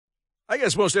I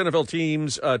guess most NFL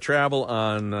teams travel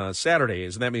on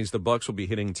Saturdays, and that means the Bucs will be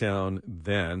hitting town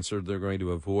then, so they're going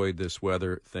to avoid this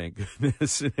weather, thank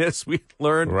goodness. As we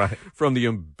learned from the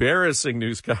embarrassing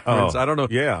news conference, I don't know.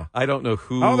 Yeah. I don't know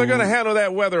who. How are they going to handle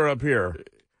that weather up here?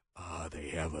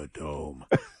 They have a dome.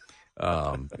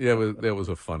 That was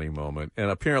a funny moment, and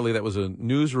apparently that was a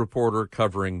news reporter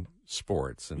covering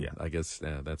sports, and I guess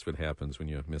that's what happens when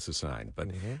you miss a sign.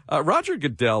 But Roger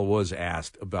Goodell was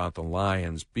asked about the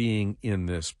Lions being in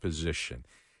this position,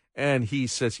 and he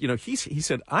says, he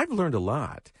said, I've learned a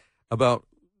lot about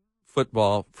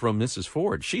football from Mrs.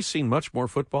 Ford. She's seen much more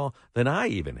football than I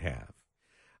even have.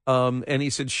 And he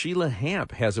said, Sheila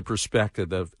Hamp has a perspective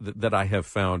that I have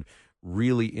found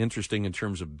really interesting in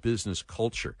terms of business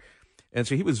culture. And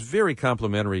so he was very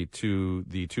complimentary to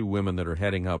the two women that are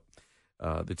heading up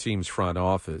the team's front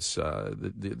office,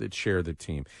 that share the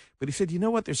team. But he said, you know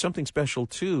what? There's something special,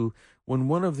 too, when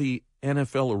one of the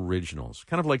NFL originals,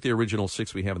 kind of like the original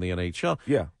six we have in the NHL,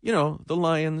 the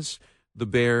Lions, the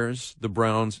Bears, the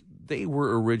Browns, they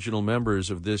were original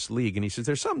members of this league. And he says,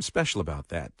 there's something special about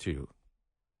that, too.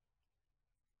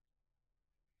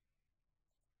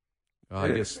 I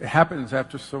guess it happens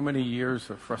after so many years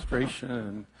of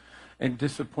frustration and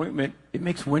disappointment. It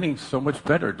makes winning so much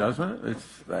better, doesn't it?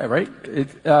 It's right.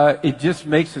 It just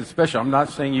makes it special. I'm not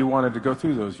saying you wanted to go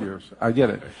through those years. I get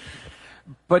it,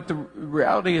 but the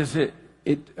reality is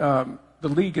the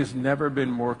league has never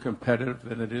been more competitive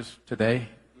than it is today.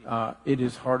 It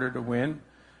is harder to win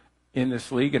in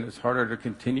this league, and it's harder to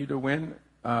continue to win.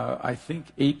 I think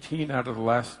 18 out of the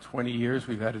last 20 years,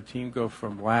 we've had a team go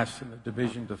from last in the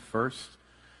division to first.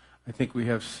 I think we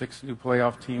have 6 new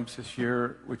playoff teams this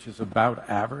year, which is about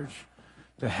average.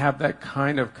 To have that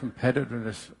kind of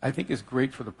competitiveness, I think, is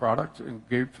great for the product and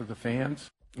great for the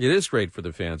fans. It is great for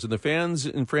the fans. And the fans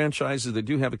in franchises that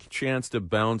do have a chance to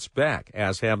bounce back,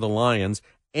 as have the Lions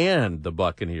and the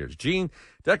Buccaneers. Gene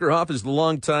Deckerhoff is the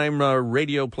longtime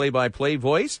radio play-by-play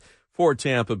voice for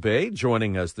Tampa Bay,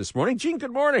 joining us this morning. Gene,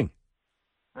 good morning.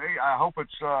 Hey, I hope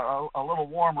it's a little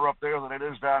warmer up there than it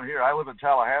is down here. I live in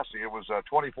Tallahassee. It was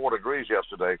 24 degrees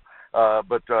yesterday.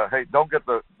 But hey, don't get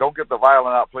the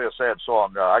violin out. Play a sad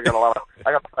song. I got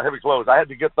heavy clothes. I had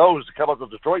to get those to come up to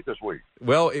Detroit this week.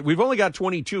 Well, we've only got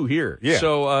 22 here. Yeah.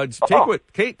 So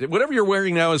Kate, whatever you're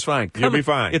wearing now is fine. You'll be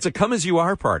fine. It's a come as you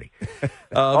are party.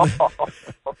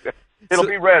 Okay. It'll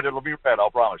be red.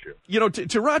 I'll promise you.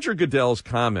 To Roger Goodell's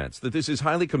comments that this is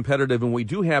highly competitive and we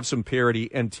do have some parity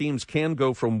and teams can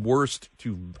go from worst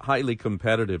to highly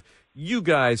competitive. You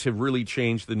guys have really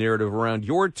changed the narrative around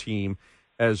your team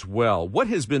as well. What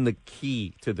has been the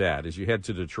key to that as you head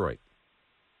to Detroit?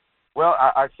 Well,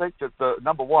 I think that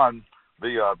number one,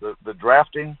 the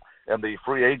drafting and the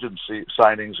free agency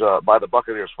signings by the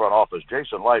Buccaneers front office.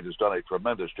 Jason Light has done a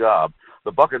tremendous job.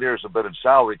 The Buccaneers have been in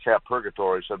salary cap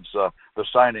purgatory since the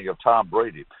signing of Tom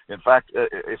Brady. In fact,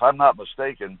 if I'm not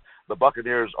mistaken, the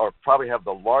Buccaneers probably have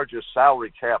the largest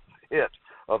salary cap hit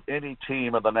of any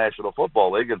team in the National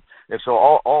Football League. And so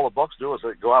all the Bucs do is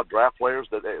they go out and draft players.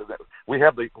 That we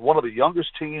have one of the youngest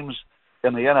teams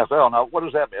in the NFL. Now, what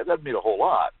does that mean? It doesn't mean a whole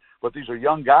lot. But these are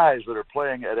young guys that are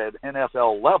playing at an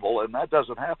NFL level, and that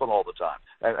doesn't happen all the time.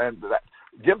 And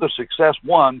give the success,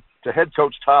 one, to head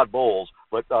coach Todd Bowles,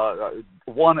 but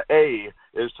 1A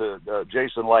is to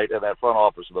Jason Light and that front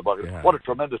office of the Buccaneers. Yeah. What a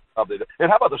tremendous job they did. And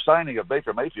how about the signing of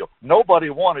Baker Mayfield? Nobody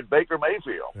wanted Baker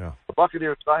Mayfield. Yeah. The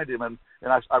Buccaneers signed him, and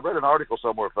I read an article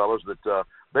somewhere, fellas, that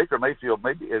Baker Mayfield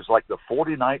maybe is like the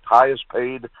 49th highest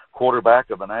paid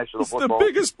quarterback of the National Football League. It's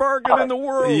the biggest bargain in the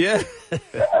world. Yeah.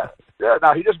 Yeah.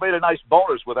 Now, he just made a nice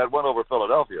bonus with that win over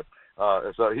Philadelphia.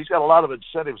 So he's got a lot of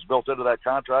incentives built into that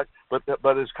contract,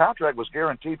 but his contract was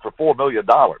guaranteed for $4 million.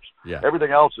 Yeah. Everything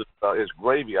else is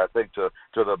gravy, I think, to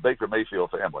the Baker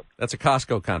Mayfield family. That's a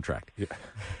Costco contract. Yeah.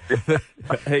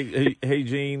 hey,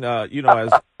 Gene. As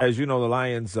you know, the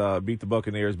Lions beat the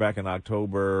Buccaneers back in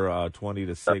October,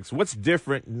 20-6. What's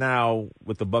different now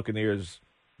with the Buccaneers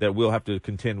that we'll have to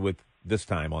contend with this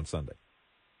time on Sunday?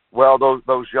 Well,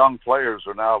 those young players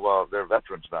are now they're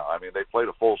veterans now. I mean, they played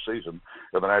a full season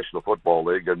in the National Football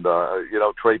League, and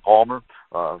Trey Palmer,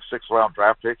 6th-round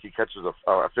draft pick, he catches a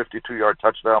 52-yard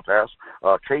touchdown pass.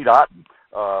 Cade Otton,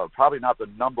 probably not the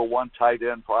number one tight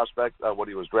end prospect when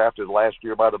he was drafted last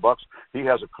year by the Bucs. He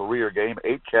has a career game,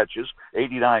 8 catches,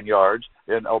 89 yards,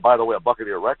 and by the way, a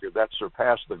Buccaneer record that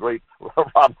surpassed the great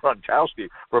Rob Gronkowski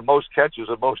for most catches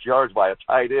and most yards by a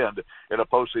tight end in a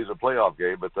postseason playoff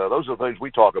game. But those are the things we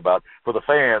talk about. For the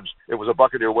fans, it was a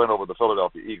Buccaneer win over the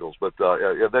Philadelphia Eagles. But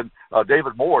and then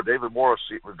David Moore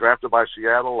drafted by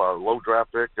Seattle, a low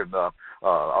draft pick, and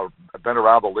been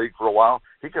around the league for a while.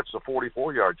 He gets a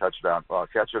 44-yard touchdown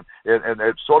catch, and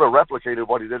it sort of replicated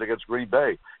what he did against Green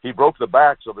Bay. He broke the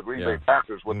backs of the Green Bay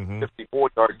Packers with a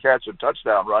 54-yard catch and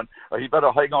touchdown run. He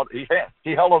better hang on. He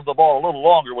held on to the ball a little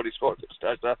longer when he scored this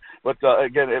touchdown. But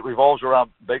again, it revolves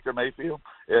around Baker Mayfield,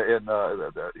 and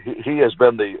he has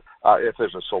been if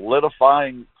there's a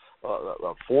solidifying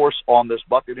force on this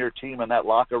Buccaneer team in that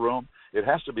locker room, it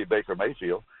has to be Baker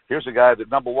Mayfield. Here's a guy that,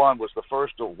 number one, was the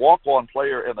first walk-on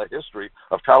player in the history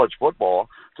of college football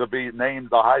to be named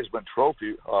the Heisman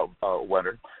Trophy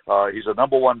winner. He's a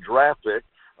number one draft pick.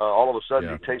 All of a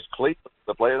sudden, he takes Cleveland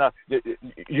to play. Now,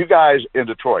 you guys in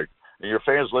Detroit, and your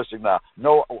fans listening now,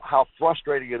 know how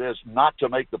frustrating it is not to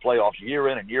make the playoffs year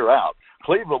in and year out.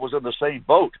 Cleveland was in the same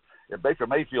boat. And Baker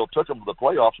Mayfield took them to the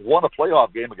playoffs, won a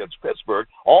playoff game against Pittsburgh,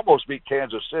 almost beat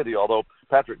Kansas City, although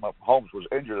Patrick Mahomes was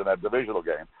injured in that divisional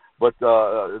game. But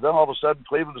then all of a sudden,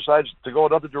 Cleveland decides to go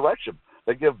another direction.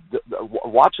 They give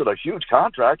Watson a huge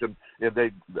contract, and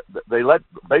they let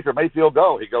Baker Mayfield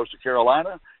go. He goes to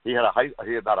Carolina. He had a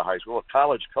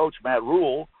college coach, Matt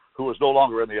Rule, who was no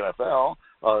longer in the NFL,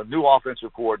 new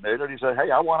offensive coordinator, and he said,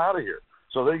 "Hey, I want out of here."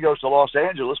 So then he goes to Los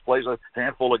Angeles, plays a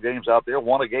handful of games out there,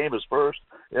 won a game his first,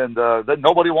 and then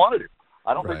nobody wanted him.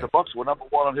 I don't think the Bucs were number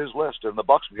one on his list, and the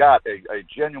Bucs got a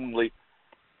genuinely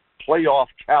playoff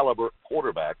caliber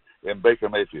quarterback in Baker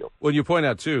Mayfield. Well, you point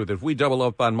out, too, that if we double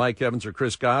up on Mike Evans or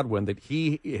Chris Godwin, that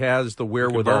he has the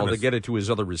wherewithal to get it to his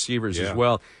other receivers as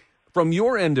well. From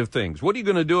your end of things, what are you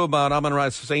going to do about Amon-Ra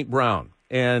St. Brown?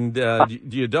 And do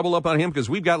you double up on him? Because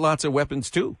we've got lots of weapons,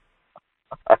 too.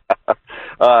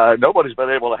 Nobody's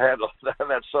been able to handle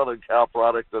that Southern Cal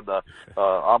product, and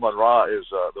Amon-Ra is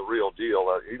the real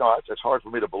deal. It's hard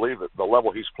for me to believe that the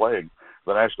level he's playing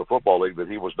the National Football League, that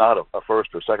he was not a first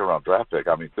or second round draft pick.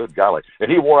 I mean, good golly.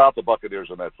 And he wore out the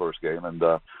Buccaneers in that first game. And,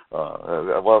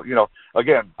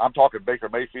 again, I'm talking Baker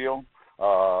Mayfield.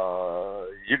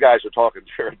 You guys are talking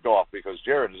Jared Goff, because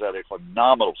Jared has had a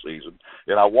phenomenal season.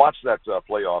 And I watched that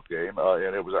playoff game,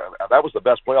 and that was the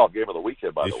best playoff game of the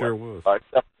weekend, by the way. Sure was.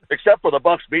 Except for the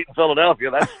Bucs beating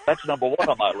Philadelphia, that's number one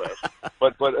on my list.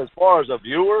 But as far as a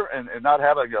viewer and not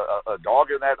having a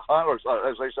dog in that hunt, or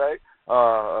as they say,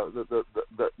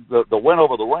 the win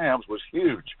over the Rams was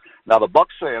huge. Now the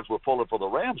Bucs fans were pulling for the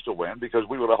Rams to win because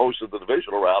we would have hosted the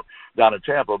divisional round down in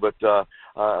Tampa. But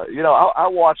I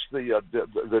watched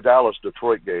the Dallas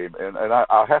Detroit game, and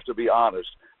I have to be honest.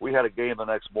 We had a game the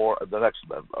next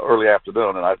early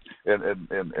afternoon, and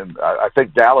I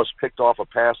think Dallas picked off a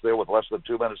pass there with less than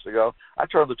 2 minutes to go. I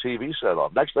turned the TV set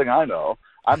off. Next thing I know,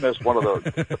 I missed one of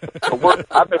the worst.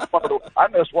 I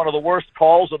missed one of the worst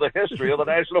calls of the history of the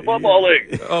National Football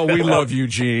League. Oh, we love you,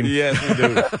 Gene. Yes, we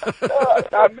do.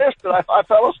 I missed it. I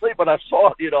fell asleep, and I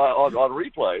saw it, on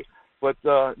replay. But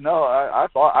no, I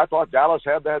thought Dallas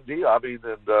had that deal. I mean,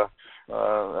 and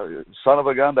son of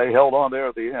a gun, they held on there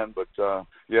at the end. But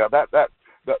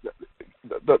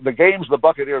the games the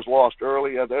Buccaneers lost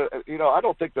early. I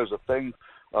don't think there's a thing.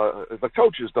 The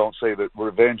coaches don't say that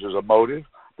revenge is a motive.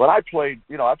 But I played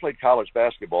college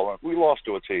basketball, and if we lost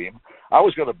to a team, I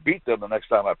was going to beat them the next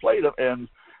time I played them, and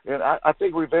I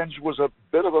think revenge was a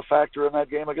bit of a factor in that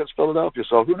game against Philadelphia.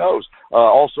 So who knows?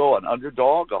 Also, an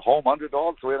underdog, a home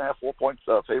underdog, 3.5, 4 points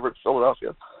favorite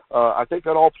Philadelphia. I think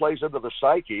that all plays into the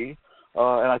psyche,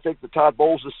 and I think that Todd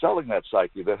Bowles is selling that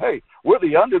psyche that, hey, we're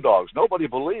the underdogs. Nobody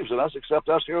believes in us except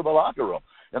us here in the locker room.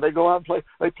 And they go out and play.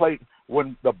 They played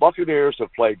when the Buccaneers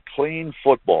have played clean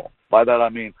football. By that I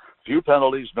mean few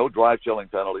penalties, no drive-killing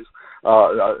penalties,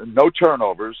 no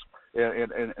turnovers,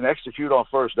 and execute on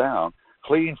first down.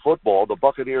 Clean football. The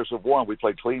Buccaneers have won. We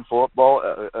played clean football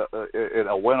in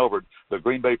a win over the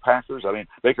Green Bay Packers. I mean,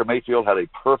 Baker Mayfield had a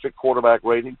perfect quarterback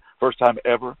rating. First time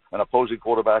ever an opposing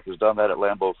quarterback has done that at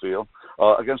Lambeau Field.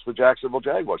 Against the Jacksonville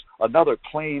Jaguars. Another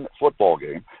clean football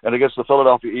game. And against the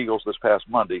Philadelphia Eagles this past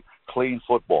Monday, clean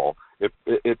football.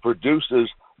 It produces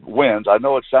wins. I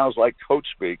know it sounds like coach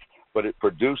speak, but it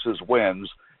produces wins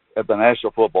at the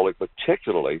National Football League,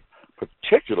 particularly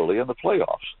in the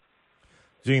playoffs.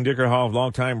 Gene Deckerhoff,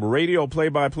 longtime radio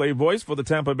play-by-play voice for the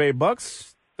Tampa Bay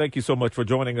Bucs. Thank you so much for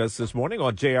joining us this morning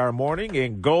on JR Morning,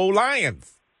 and Go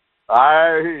Lions.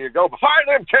 Here you go. Fire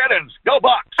them cannons. Go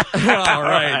Bucs. All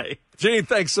right. Gene,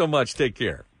 thanks so much. Take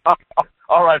care.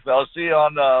 All right, fellas. See you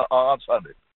on Sunday.